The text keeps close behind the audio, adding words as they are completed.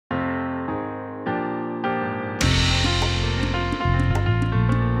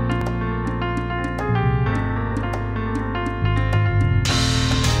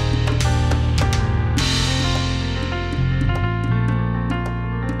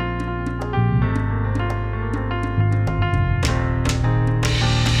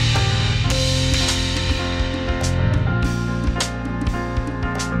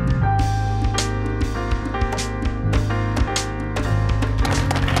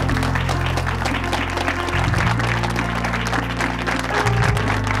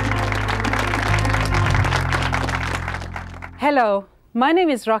Hello, my name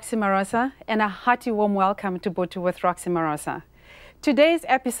is Roxy maRrosa, and a hearty warm welcome to Botho with Roxy maRosa. Today's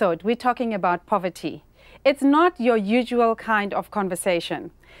episode, we're talking about poverty. It's not your usual kind of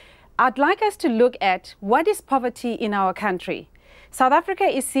conversation. I'd like us to look at what is poverty in our country. South Africa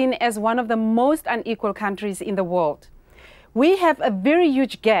is seen as one of the most unequal countries in the world. We have a very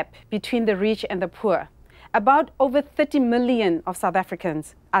huge gap between the rich and the poor. About over 30 million of South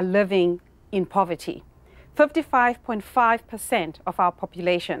Africans are living in poverty. 55.5% of our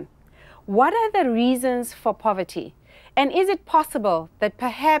population. What are the reasons for poverty? And is it possible that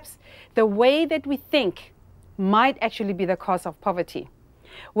perhaps the way that we think might actually be the cause of poverty?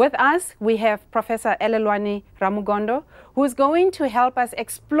 With us, we have Professor Elelwane Ramugondo, who is going to help us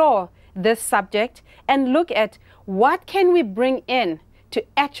explore this subject and look at what can we bring in to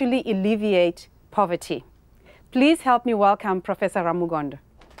actually alleviate poverty. Please help me welcome Professor Ramugondo.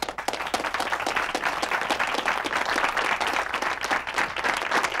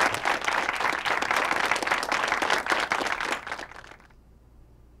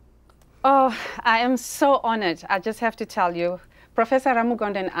 Oh, I am so honored. I just have to tell you, Professor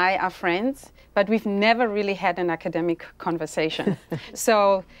Ramugondo and I are friends, but we've never really had an academic conversation.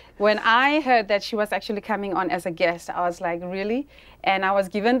 So when I heard that she was actually coming on as a guest, I was like, really? And I was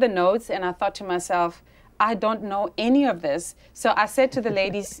given the notes and I thought to myself, I don't know any of this. So I said to the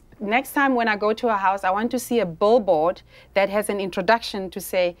ladies, next time when I go to a house, I want to see a billboard that has an introduction to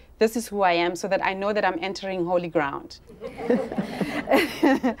say, this is who I am, so that I know that I'm entering holy ground.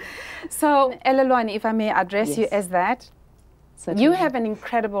 So, Elelwane, if I may address you as that, certainly. You have an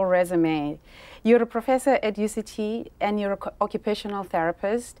incredible resume. You're a professor at UCT and you're an occupational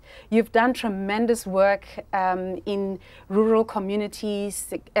therapist. You've done tremendous work in rural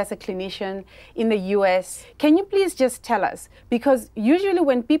communities as a clinician in the US. Can you please just tell us, because usually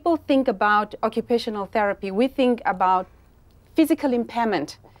when people think about occupational therapy, we think about physical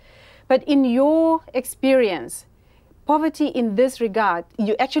impairment. But in your experience, poverty in this regard,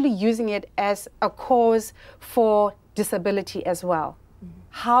 you're actually using it as a cause for disability as well.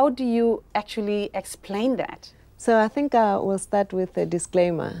 How do you actually explain that? So I think we'll start with a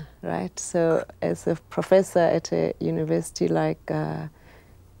disclaimer, right? So as a professor at a university like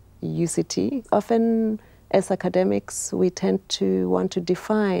UCT, often as academics we tend to want to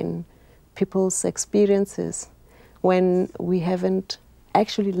define people's experiences when we haven't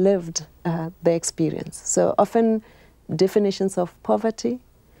actually lived the experience. So often definitions of poverty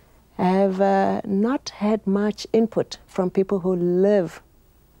have not had much input from people who live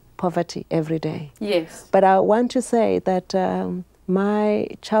poverty every day. Yes. But I want to say that my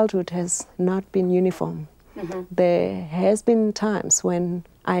childhood has not been uniform. Mm-hmm. There has been times when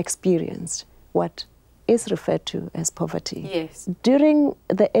I experienced what is referred to as poverty. Yes. During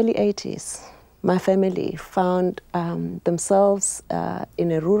the early 80s, my family found themselves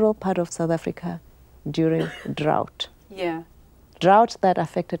in a rural part of South Africa during drought. Yeah. Drought that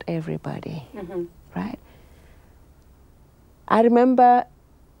affected everybody, mm-hmm. right? I remember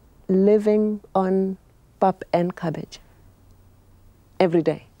living on pap and cabbage every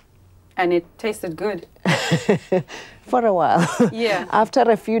day. And it tasted good. For a while. Yeah. After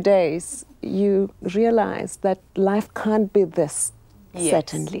a few days, you realize that life can't be this, yes.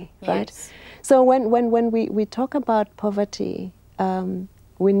 Certainly, right? Yes. So when we talk about poverty,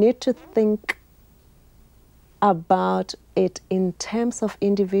 we need to think about it in terms of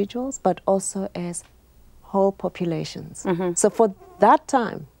individuals, but also as whole populations. Mm-hmm. So for that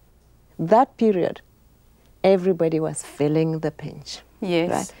time, that period, everybody was feeling the pinch.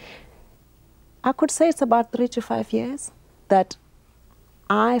 Yes. Right? I could say it's about 3 to 5 years that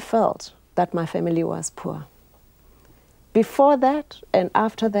I felt that my family was poor. Before that and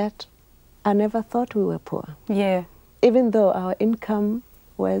after that, I never thought we were poor. Yeah. Even though our income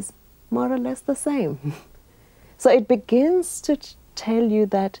was more or less the same. So it begins to tell you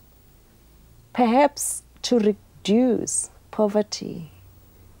that perhaps to reduce poverty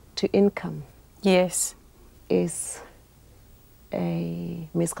to income, yes, is a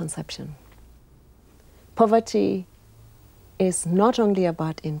misconception. Poverty is not only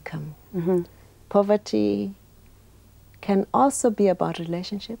about income. Mm-hmm. Poverty can also be about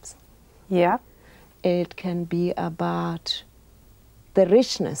relationships. Yeah. It can be about the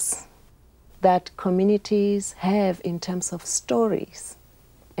richness that communities have in terms of stories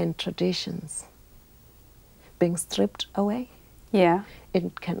and traditions being stripped away. Yeah.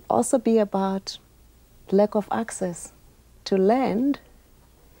 It can also be about lack of access to land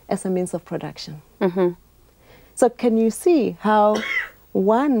as a means of production. Mm-hmm. So can you see how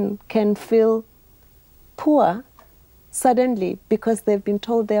one can feel poor suddenly because they've been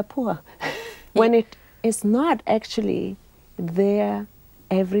told they're poor, when it is not actually their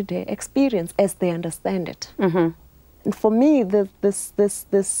everyday experience as they understand it. Mm-hmm. And for me,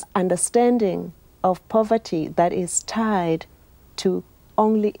 this understanding of poverty that is tied to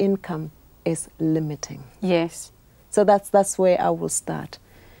only income is limiting. Yes. So that's where I will start.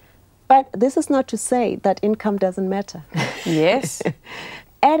 But this is not to say that income doesn't matter. Yes.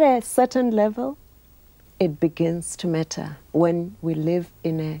 At a certain level, it begins to matter when we live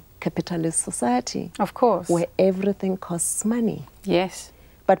in a capitalist society. Of course. Where everything costs money. Yes.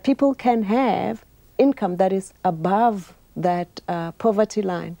 But people can have income that is above that poverty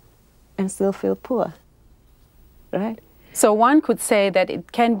line and still feel poor, right? So one could say that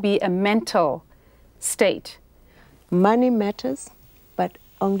it can be a mental state. Money matters, but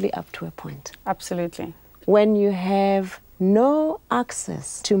only up to a point. Absolutely. When you have no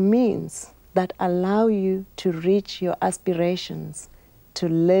access to means that allow you to reach your aspirations, to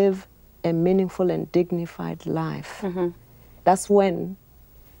live a meaningful and dignified life, mm-hmm. that's when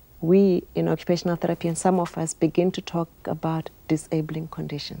we in occupational therapy and some of us begin to talk about disabling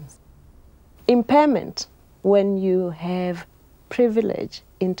conditions. Impairment, when you have privilege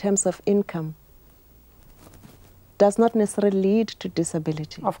in terms of income, does not necessarily lead to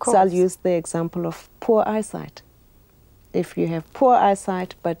disability. Of course. So I'll use the example of poor eyesight. If you have poor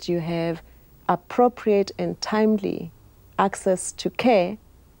eyesight, but you have appropriate and timely access to care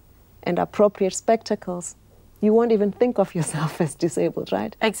and appropriate spectacles, you won't even think of yourself as disabled,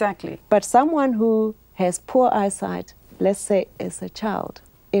 right? Exactly. But someone who has poor eyesight, let's say as a child,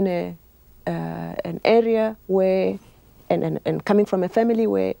 in an area where, and coming from a family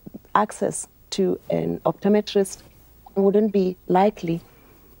where access to an optometrist wouldn't be likely,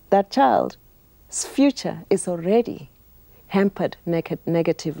 that child's future is already hampered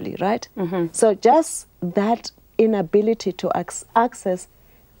negatively, right? Mm-hmm. So just that inability to access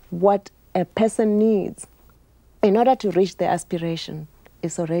what a person needs in order to reach their aspiration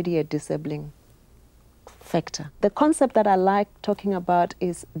is already a disabling factor. The concept that I like talking about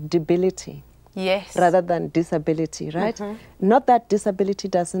is debility. Yes. Rather than disability, right? Mm-hmm. Not that disability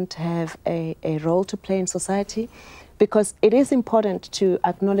doesn't have a role to play in society, because it is important to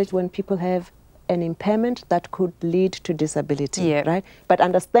acknowledge when people have an impairment that could lead to disability, yeah. right? But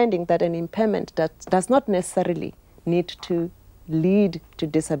understanding that an impairment that does not necessarily need to lead to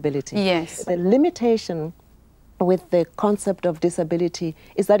disability. Yes. The limitation with the concept of disability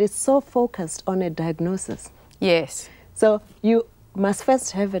is that it's so focused on a diagnosis. Yes. So you must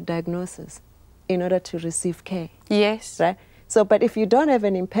first have a diagnosis in order to receive care. Yes. Right? So, but if you don't have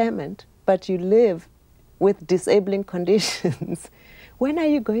an impairment, but you live with disabling conditions, when are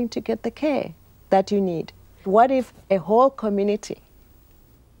you going to get the care that you need? What if a whole community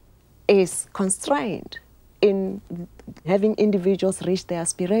is constrained in having individuals reach their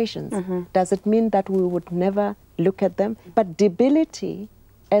aspirations? Mm-hmm. Does it mean that we would never look at them? But debility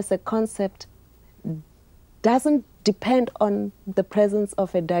as a concept doesn't depend on the presence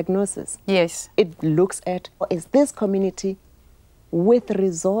of a diagnosis. Yes. It looks at, is this community with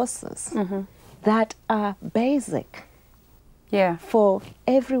resources mm-hmm. that are basic for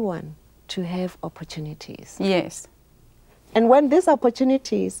everyone to have opportunities. Yes. And when these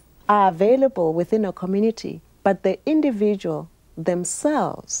opportunities are available within a community, but the individual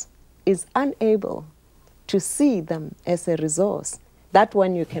themselves is unable to see them as a resource, that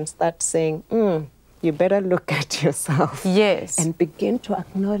when you can start saying, you better look at yourself. Yes. And begin to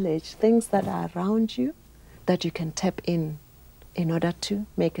acknowledge things that are around you that you can tap in order to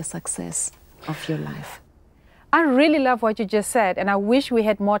make a success of your life. I really love what you just said, and I wish we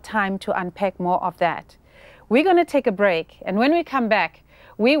had more time to unpack more of that. We're going to take a break, and when we come back,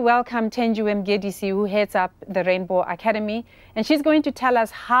 we welcome Thenjiwe Mgedisi, who heads up the Rainbow Academy, and she's going to tell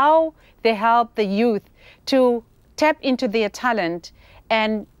us how they help the youth to tap into their talent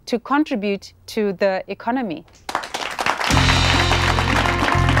and to contribute to the economy.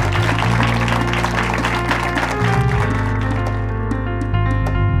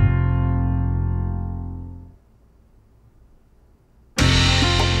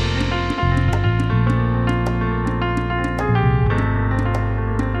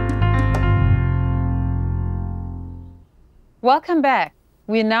 Welcome back.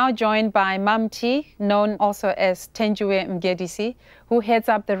 We're now joined by Mam T, known also as Thenjiwe Mgedisi, who heads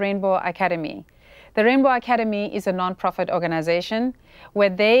up the Rainbow Academy. The Rainbow Academy is a non-profit organization where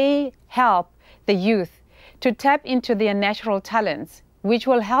they help the youth to tap into their natural talents, which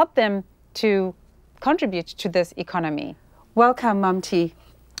will help them to contribute to this economy. Welcome, Mam T.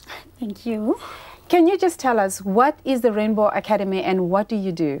 Thank you. Can you just tell us, what is the Rainbow Academy and what do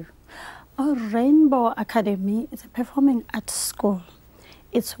you do? Our Rainbow Academy is a performing arts school.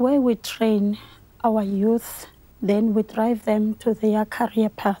 It's where we train our youth then we drive them to their career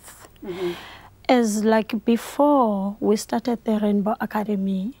path. As like before we started the Rainbow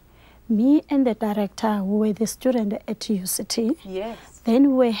Academy, me and the director, who were the student at UCT. Yes.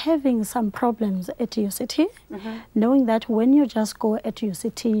 Then we were having some problems at UCT, knowing that when you just go at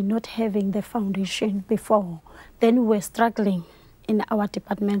UCT, not having the foundation before, then we were struggling in our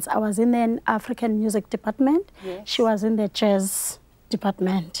departments. I was in the African music department. Yes. She was in the jazz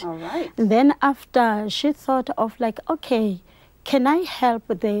department. All right. And then after, she thought of like, okay, can I help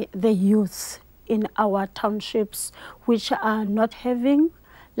the youth in our townships which are not having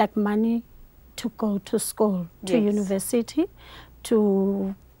like money to go to school, to university,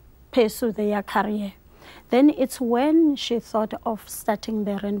 to pursue their career. Then it's when she thought of starting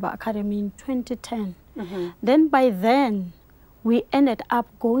the Rainbow Academy in 2010. Then by then, we ended up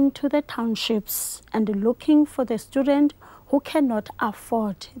going to the townships and looking for the student who cannot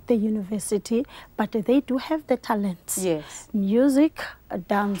afford the university, but they do have the talents. Yes. Music,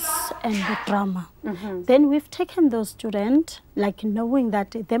 dance, and the drama. Then we've taken those students, like knowing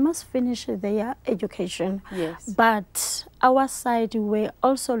that they must finish their education. Yes. But our side, we're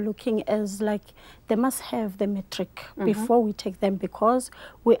also looking as like they must have the matric before we take them, because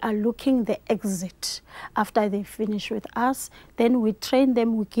we are looking the exit after they finish with us. Then we train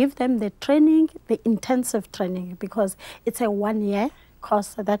them, we give them the training, the intensive training, because it's a 1-year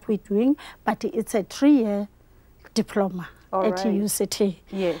course that we're doing, but it's a 3-year diploma at UCT.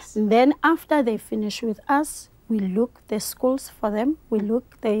 Yes. And then after they finish with us, we look the schools for them, we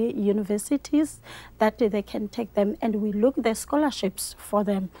look the universities that they can take them, and we look the scholarships for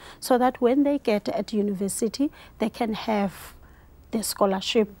them, so that when they get at university, they can have the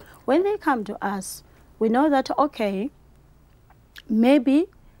scholarship. When they come to us, we know that, okay, maybe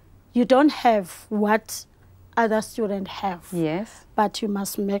you don't have what other students have. Yes. But you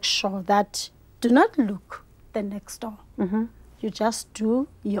must make sure that do not look the next door. You just do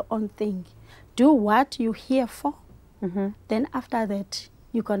your own thing. Do what you're here for. Then after that,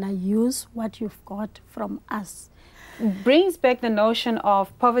 you're going to use what you've got from us. Brings back the notion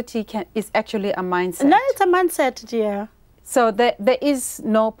of poverty is actually a mindset. No, it's a mindset, dear. So there is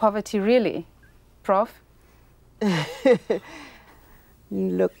no poverty really, Prof?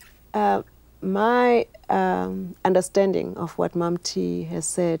 Look, my understanding of what Mam T has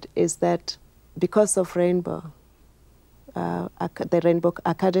said is that because of Rainbow, the Rainbow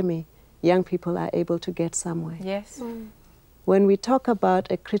Academy, young people are able to get somewhere. Yes. When we talk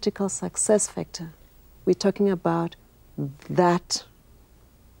about a critical success factor, we're talking about that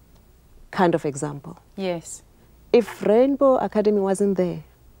kind of example. Yes. If Rainbow Academy wasn't there,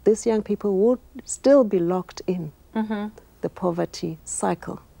 these young people would still be locked in the poverty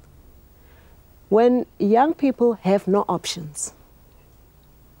cycle. When young people have no options,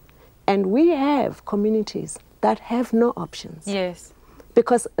 and we have communities that have no options. Yes.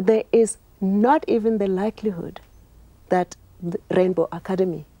 Because there is not even the likelihood that the Rainbow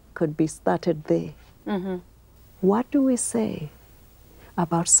Academy could be started there. What do we say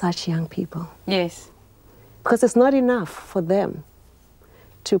about such young people? Yes. Because it's not enough for them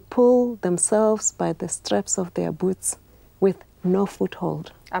to pull themselves by the straps of their boots with no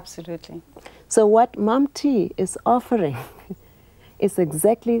foothold. Absolutely. So what Mam T is offering is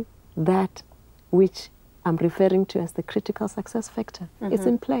exactly that which I'm referring to as the critical success factor. It's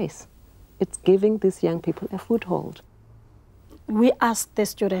in place. It's giving these young people a foothold. We ask the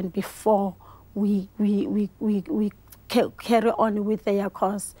student before we carry on with their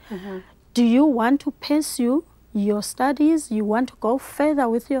course. Do you want to pursue your studies? You want to go further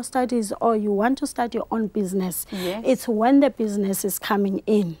with your studies, or you want to start your own business? Yes. It's when the business is coming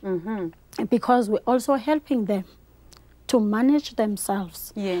in, because we're also helping them to manage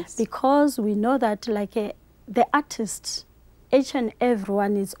themselves. Yes. Because we know that like the artists, each and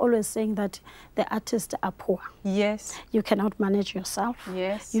everyone is always saying that the artists are poor. Yes. You cannot manage yourself.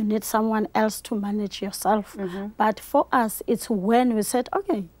 Yes. You need someone else to manage yourself. But for us, it's when we said,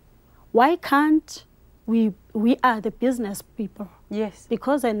 okay, why can't we are the business people? Yes.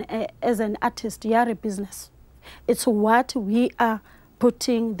 Because as an artist, you are a business. It's what we are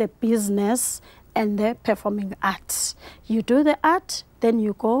putting the business and the performing arts. You do the art, then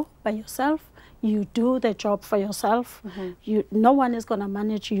you go by yourself. You do the job for yourself. No one is going to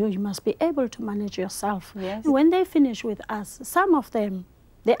manage you. You must be able to manage yourself. Yes. When they finish with us, some of them,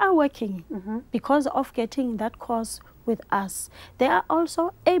 they are working because of getting that course with us. They are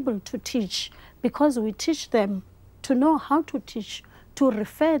also able to teach because we teach them to know how to teach, to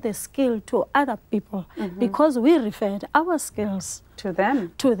refer the skill to other people because we referred our skills to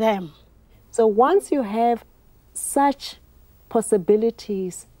them. So once you have such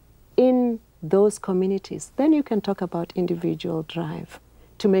possibilities in those communities, then you can talk about individual drive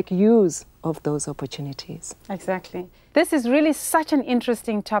to make use of those opportunities. Exactly. This is really such an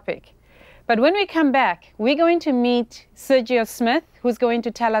interesting topic. But when we come back, we're going to meet Sergio Smith, who's going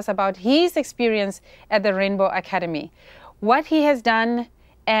to tell us about his experience at the Rainbow Academy, what he has done,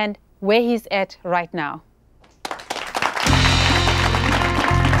 and where he's at right now.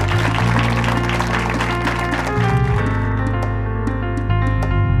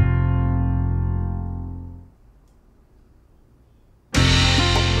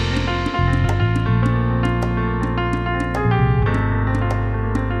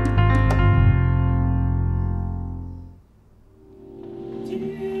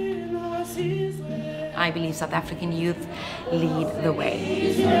 I believe South African youth lead the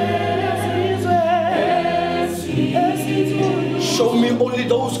way. Show me only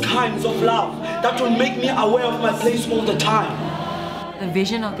those kinds of love that will make me aware of my place all the time. The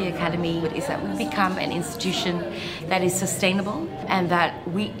vision of the Academy is that we become an institution that is sustainable and that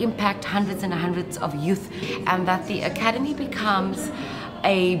we impact hundreds and hundreds of youth, and that the Academy becomes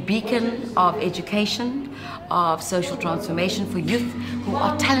a beacon of education, of social transformation for youth who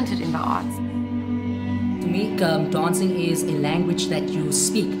are talented in the arts. To me, dancing is a language that you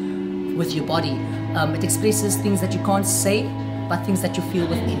speak with your body. It expresses things that you can't say, but things that you feel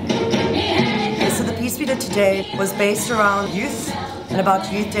within. So the piece we did today was based around youth and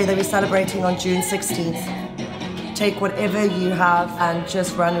about Youth Day that we're celebrating on June 16th. Take whatever you have and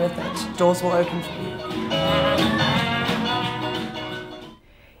just run with it. Doors will open for you.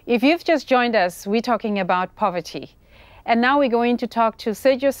 If you've just joined us, we're talking about poverty. And now we're going to talk to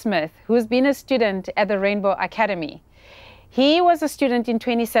Sergio Smith, who's been a student at the Rainbow Academy. He was a student in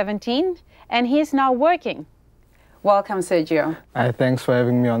 2017, and he is now working. Welcome, Sergio. Hi, thanks for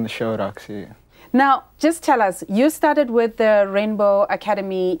having me on the show, Roxy. Now, just tell us, you started with the Rainbow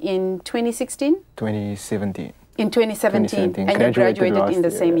Academy in 2016? 2017. In 2017, and you graduated in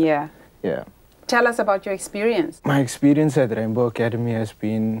the same year? Yeah. Tell us about your experience. My experience at Rainbow Academy has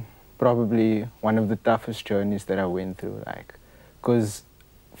been probably one of the toughest journeys that I went through, because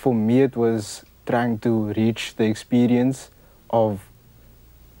for me it was trying to reach the experience of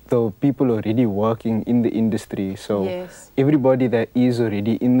the people already working in the industry. So yes. Everybody that is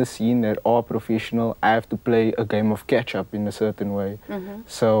already in the scene, that are professional, I have to play a game of catch up in a certain way.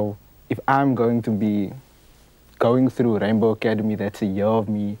 So if I'm going to be going through Rainbow Academy, that's a year of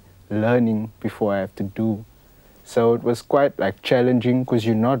me learning before I have to do. So it was quite challenging because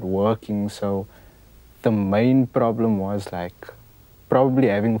you're not working. So the main problem was probably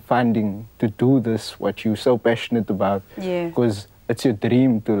having funding to do this, what you're so passionate about. Yeah. Because it's your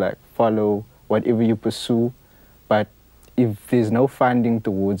dream to follow whatever you pursue. But if there's no funding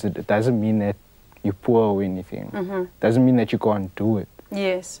towards it, it doesn't mean that you're poor or anything. Doesn't mean that you can't do it.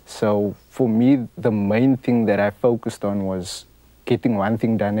 Yes. So for me, the main thing that I focused on was getting one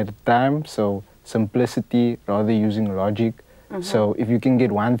thing done at a time. So simplicity rather using logic. So if you can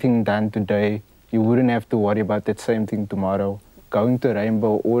get one thing done today, you wouldn't have to worry about that same thing tomorrow. Going to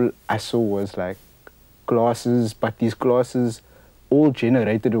Rainbow, all I saw was classes, but these classes all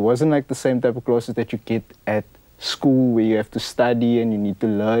generated. It wasn't the same type of classes that you get at school where you have to study and you need to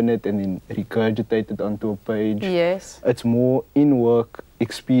learn it and then regurgitate it onto a page. Yes. It's more in-work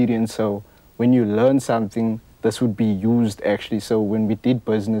experience. So when you learn something, this would be used actually. So when we did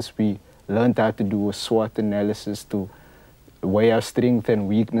business, we learned how to do a SWOT analysis to weigh our strengths and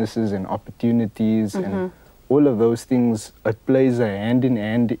weaknesses and opportunities and all of those things. It plays a hand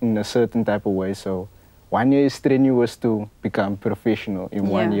in a certain type of way. So 1 year is strenuous to become professional in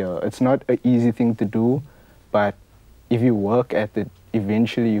 1 year. It's not an easy thing to do, but if you work at it,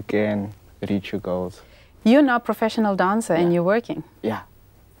 eventually you can reach your goals. You're now a professional dancer and you're working. Yeah.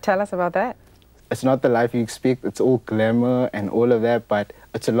 Tell us about that. It's not the life you expect. It's all glamour and all of that, but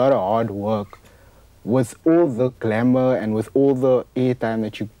it's a lot of hard work. With all the glamour and with all the airtime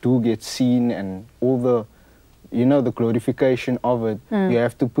that you do get seen and all the, the glorification of it, you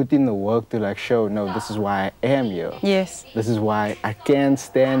have to put in the work to show, no, this is why I am here. Yes. This is why I can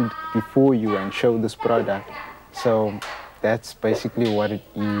stand before you and show this product. So that's basically what it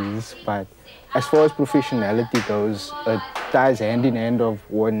is. But as far as professionality goes, it ties hand in hand of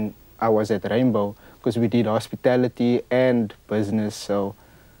when I was at Rainbow, because we did hospitality and business. So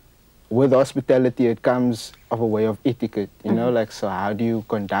with hospitality, it comes of a way of etiquette, so how do you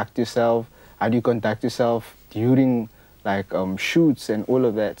conduct yourself? How do you conduct yourself during shoots and all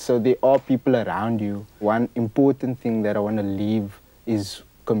of that? So there are people around you. One important thing that I want to leave is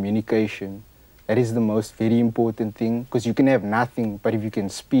communication. That is the most very important thing, because you can have nothing, but if you can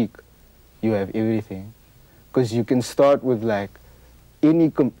speak, you have everything. Because you can start with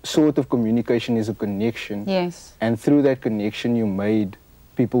any sort of communication is a connection. Yes. And through that connection you made,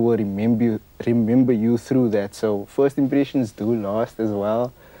 people will remember you through that. So first impressions do last as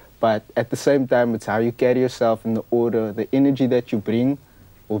well. But at the same time, it's how you carry yourself in the order. The energy that you bring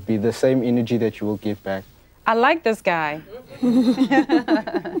will be the same energy that you will get back. I like this guy.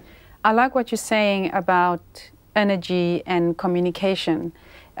 I like what you're saying about energy and communication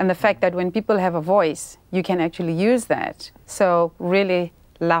and the fact that when people have a voice, you can actually use that. So really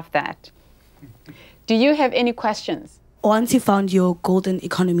love that. Do you have any questions? Once you found your golden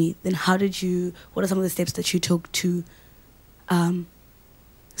economy, then what are some of the steps that you took to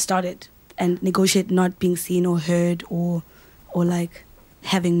start it and negotiate not being seen or heard or like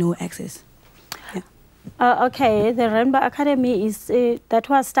having no access? Yeah. Okay, the Rainbow Academy is that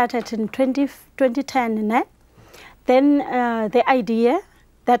was started in 2010, né? Then the idea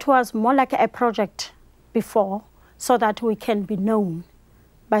that was more like a project before, so that we can be known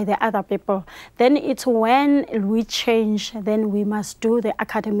by the other people. Then it's when we change, then we must do the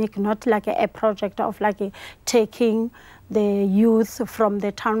academic, not like a project of like taking the youth from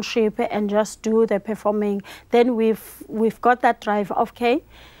the township and just do the performing. Then we've got that drive. Okay,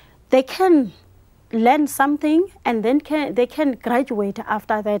 they can learn something and then they can graduate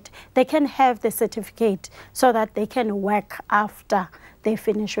after that. They can have the certificate so that they can work after they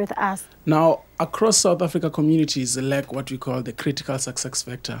finish with us. Now, across South Africa, communities lack what we call the critical success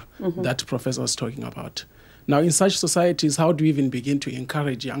factor that Professor was talking about. Now, in such societies, how do we even begin to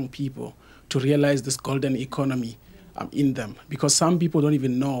encourage young people to realize this golden economy in them? Because some people don't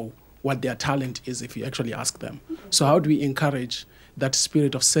even know what their talent is if you actually ask them. So how do we encourage that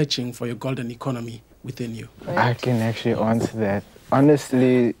spirit of searching for your golden economy within you? I can actually answer that.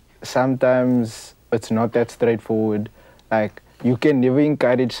 Honestly, sometimes it's not that straightforward. Like, you can never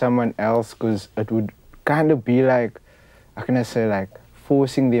encourage someone else because it would kind of be like, how can I say, like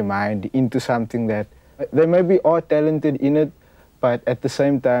forcing their mind into something that they maybe are talented in it, but at the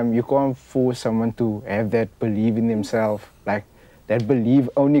same time, you can't force someone to have that belief in themselves. Like, that belief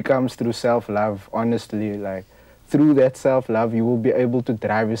only comes through self-love, honestly. Like, through that self-love, you will be able to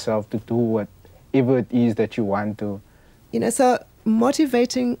drive yourself to do whatever it is that you want to. You know, so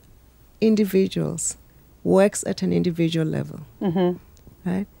motivating individuals works at an individual level,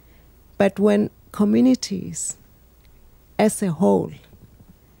 right? But when communities as a whole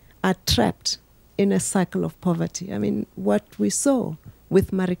are trapped in a cycle of poverty, I mean, what we saw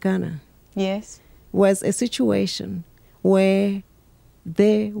with Marikana was a situation where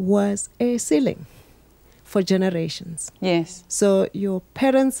there was a ceiling for generations. Yes. So your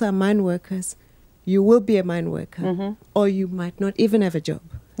parents are mine workers, you will be a mine worker, or you might not even have a job.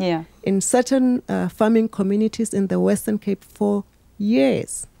 Yeah. In certain farming communities in the Western Cape for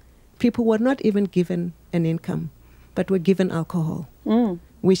years, people were not even given an income, but were given alcohol,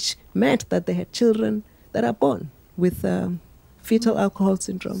 which meant that they had children that are born with fetal alcohol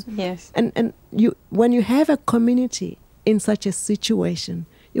syndrome. Yes. And when you have a community in such a situation,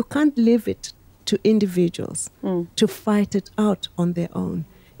 you can't leave it to individuals to fight it out on their own.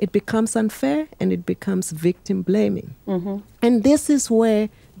 It becomes unfair and it becomes victim blaming. And this is where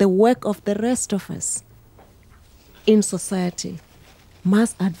the work of the rest of us in society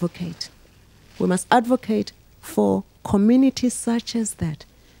must advocate. We must advocate for communities such as that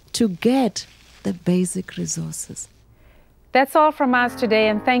to get the basic resources. That's all from us today,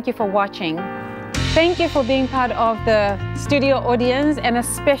 and thank you for watching. Thank you for being part of the studio audience, and a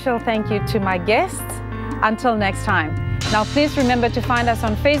special thank you to my guests. Until next time. Now please remember to find us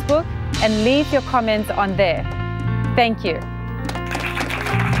on Facebook and leave your comments on there. Thank you.